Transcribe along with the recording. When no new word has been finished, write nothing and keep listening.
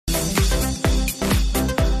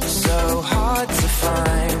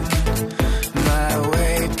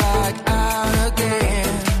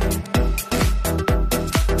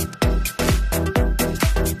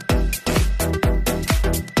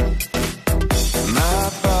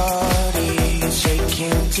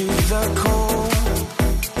a call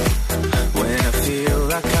when I feel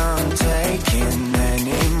like I'm taking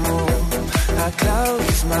anymore. I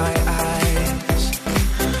close my eyes,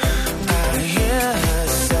 I hear her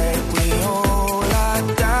say we all are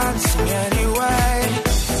dancing anyway.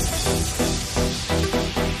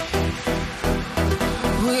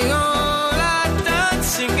 We all are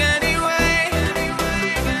dancing anyway.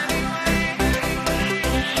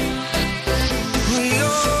 We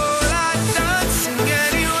all are dancing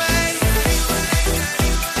anyway.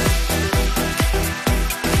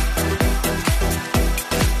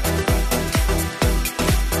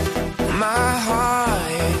 My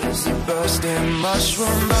heart is a bursting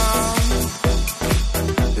mushroom bomb.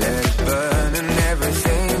 Let it burn and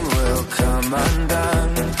everything will come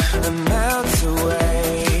undone and melt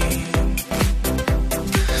away.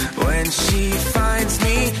 When she finds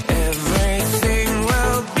me, everything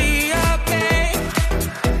will be okay.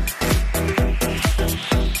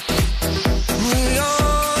 We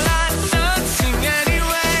all are dancing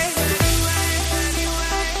anyway.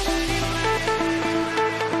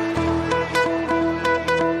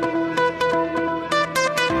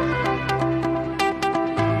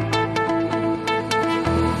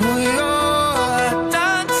 We all are dancing anyway. We all are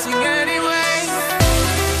dancing anyway.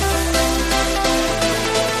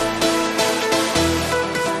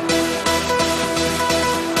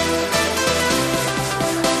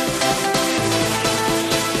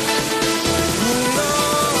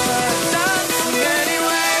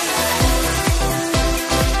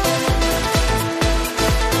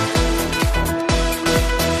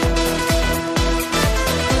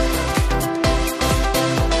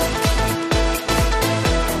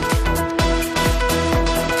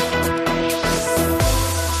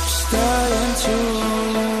 Starting to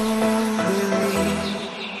believe,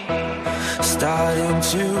 starting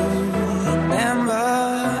to remember,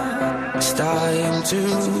 starting to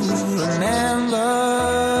remember.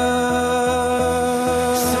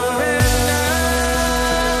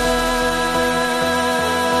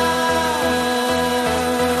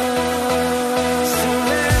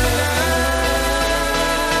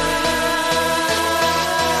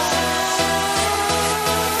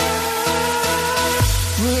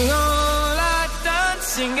 We all are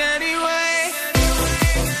dancing anyway.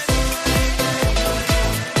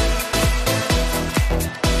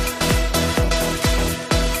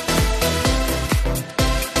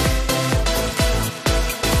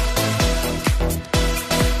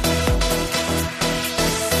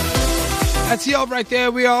 That's Yelp right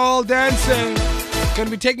there. We are all dancing. Going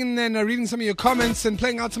to be taking and reading some of your comments and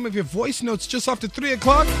playing out some of your voice notes just after 3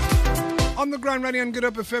 o'clock. On the ground, ready on Good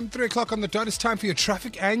Hope FM, 3 o'clock on the dot. It's time for your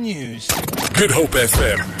traffic and news. Good Hope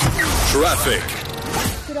FM. Traffic.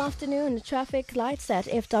 Good afternoon. Traffic lights at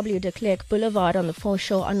FW de Klerk Boulevard on the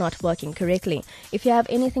foreshore are not working correctly. If you have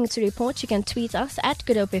anything to report, you can tweet us at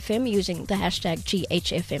Good Hope FM using the hashtag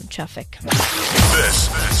GHFM Traffic. This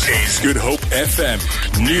is Good Hope FM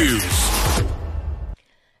News.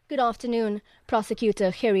 Good afternoon.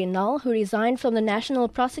 Prosecutor Gerrie Nell, who resigned from the National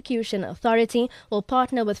Prosecution Authority, will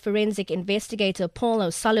partner with forensic investigator Paul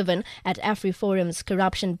O'Sullivan at Afriforum's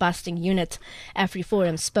corruption-busting unit.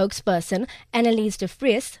 Afriforum spokesperson Annelies de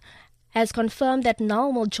Vries has confirmed that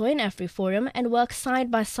Nell will join Afriforum and work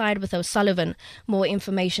side by side with O'Sullivan. More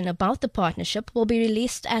information about the partnership will be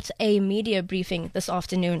released at a media briefing this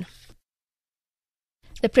afternoon.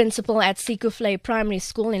 The principal at Sekufle Primary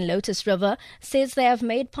School in Lotus River says they have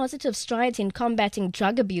made positive strides in combating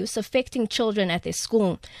drug abuse affecting children at their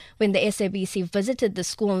school. When the SABC visited the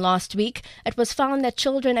school last week, it was found that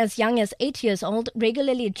children as young as 8 years old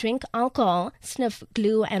regularly drink alcohol, sniff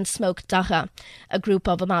glue and smoke dagga. A group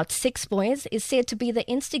of about 6 boys is said to be the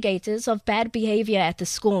instigators of bad behavior at the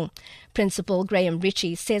school. Principal Graham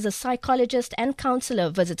Ritchie says a psychologist and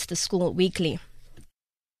counsellor visits the school weekly.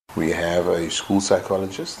 We have a school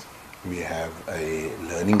psychologist, we have a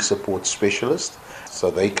learning support specialist,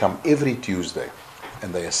 so they come every Tuesday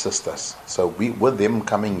and they assist us. So with them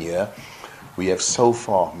coming here, we have so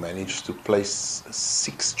far managed to place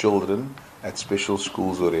 6 children at special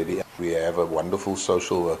schools already. We have a wonderful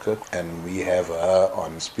social worker and we have her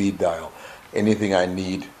on speed dial. Anything I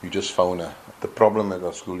need, you just phone her. The problem at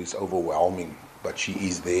our school is overwhelming, but she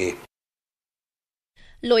is there.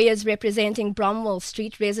 Lawyers representing Bromwell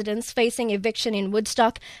Street residents facing eviction in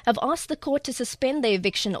Woodstock have asked the court to suspend the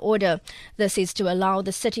eviction order. This is to allow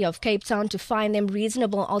the City of Cape Town to find them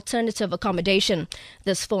reasonable alternative accommodation.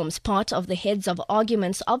 This forms part of the heads of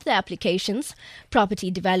arguments of the applications.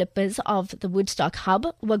 Property developers of the Woodstock Hub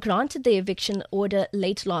were granted the eviction order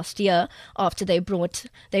late last year after they bought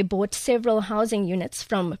several housing units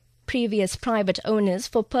from previous private owners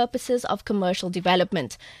for purposes of commercial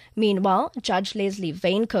development. Meanwhile, Judge Leslie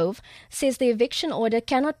Vaincove says the eviction order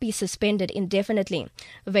cannot be suspended indefinitely.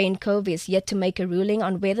 Vaincove is yet to make a ruling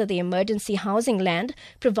on whether the emergency housing land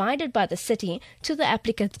provided by the city to the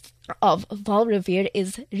applicants of Valrivier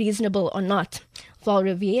is reasonable or not.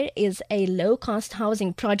 Valrivier is a low-cost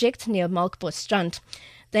housing project near Melkbosstrand.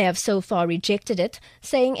 They have so far rejected it,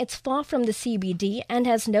 saying it's far from the CBD and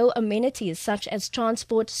has no amenities such as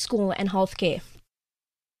transport, school and healthcare.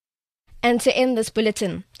 And to end this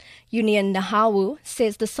bulletin, Union Nahawu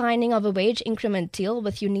says the signing of a wage increment deal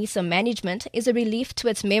with UNISA management is a relief to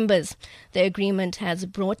its members. The agreement has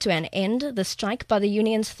brought to an end the strike by the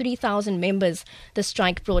union's 3,000 members. The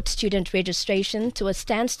strike brought student registration to a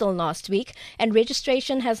standstill last week, and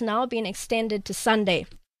registration has now been extended to Sunday.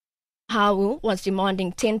 Nahawu was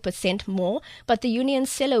demanding 10% more, but the union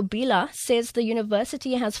Selo Bila says the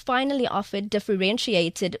university has finally offered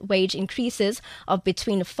differentiated wage increases of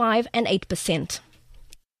between 5 and 8%.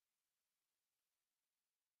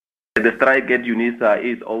 The strike at UNISA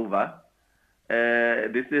is over.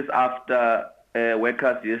 This is after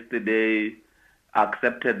workers yesterday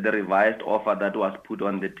accepted the revised offer that was put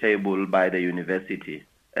on the table by the university.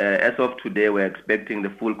 As of today, we're expecting the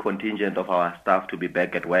full contingent of our staff to be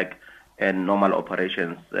back at work, and normal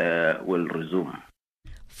operations will resume.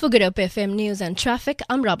 For Good Hope FM News and Traffic,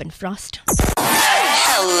 I'm Robin Frost.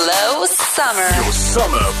 Hello, summer. Your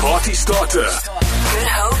summer party starter. Good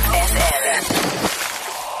Hope FM.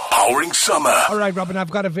 Powering summer. All right, Robin,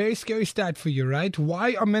 I've got a very scary stat for you, right?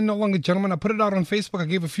 Why are men no longer gentlemen? I put it out on Facebook. I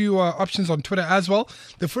gave a few options on Twitter as well.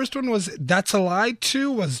 The first one was that's a lie.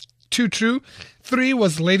 2 was too true. 3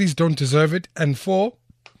 was ladies don't deserve it. And 4,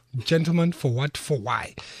 gentlemen for what, for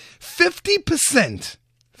why. 50%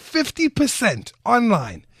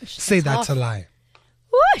 online say that's a lie.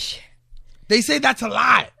 Whoosh! They say that's a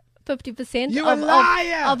lie. 50% You a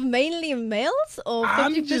liar. of mainly males, or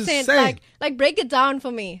I'm just 50% saying. like break it down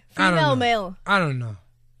for me. Female, male. I don't know.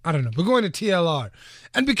 We're going to TLR.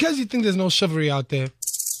 And because you think there's no chivalry out there,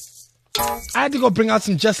 I had to go bring out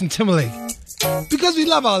some Justin Timberlake. Because we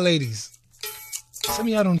love our ladies. Some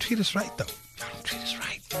of y'all don't treat us right, though. Y'all don't treat us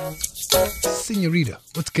right. Senorita,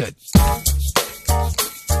 what's good?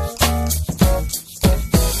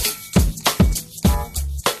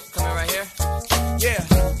 Coming right here? Yeah.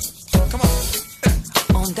 Come on.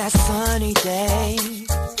 On that sunny day,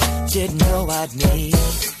 didn't know I'd meet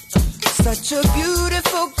such a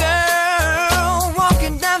beautiful girl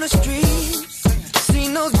walking down the street.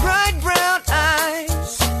 Seen those bright brown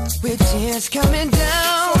eyes with tears coming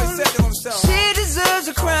down. She deserves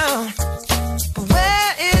a crown, but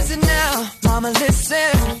where is it now? Mama,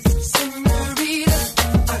 listen, senorita,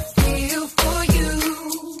 I feel for you.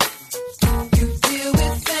 You deal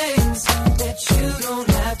with things that you don't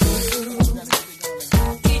have to.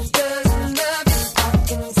 He doesn't love you, I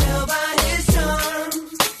can tell by his charm.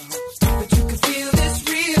 But you can feel this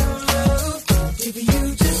real love if you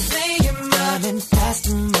just say you're running fast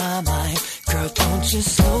in my mind. Girl, don't you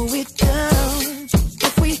slow it down.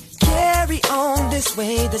 If we carry on this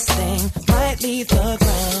way, this thing might leave the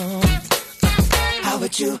ground. How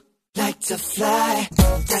would you like to fly?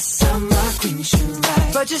 That summer queen should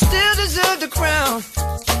ride. But you still deserve the crown.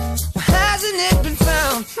 Why hasn't it been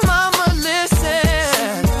found? Mama,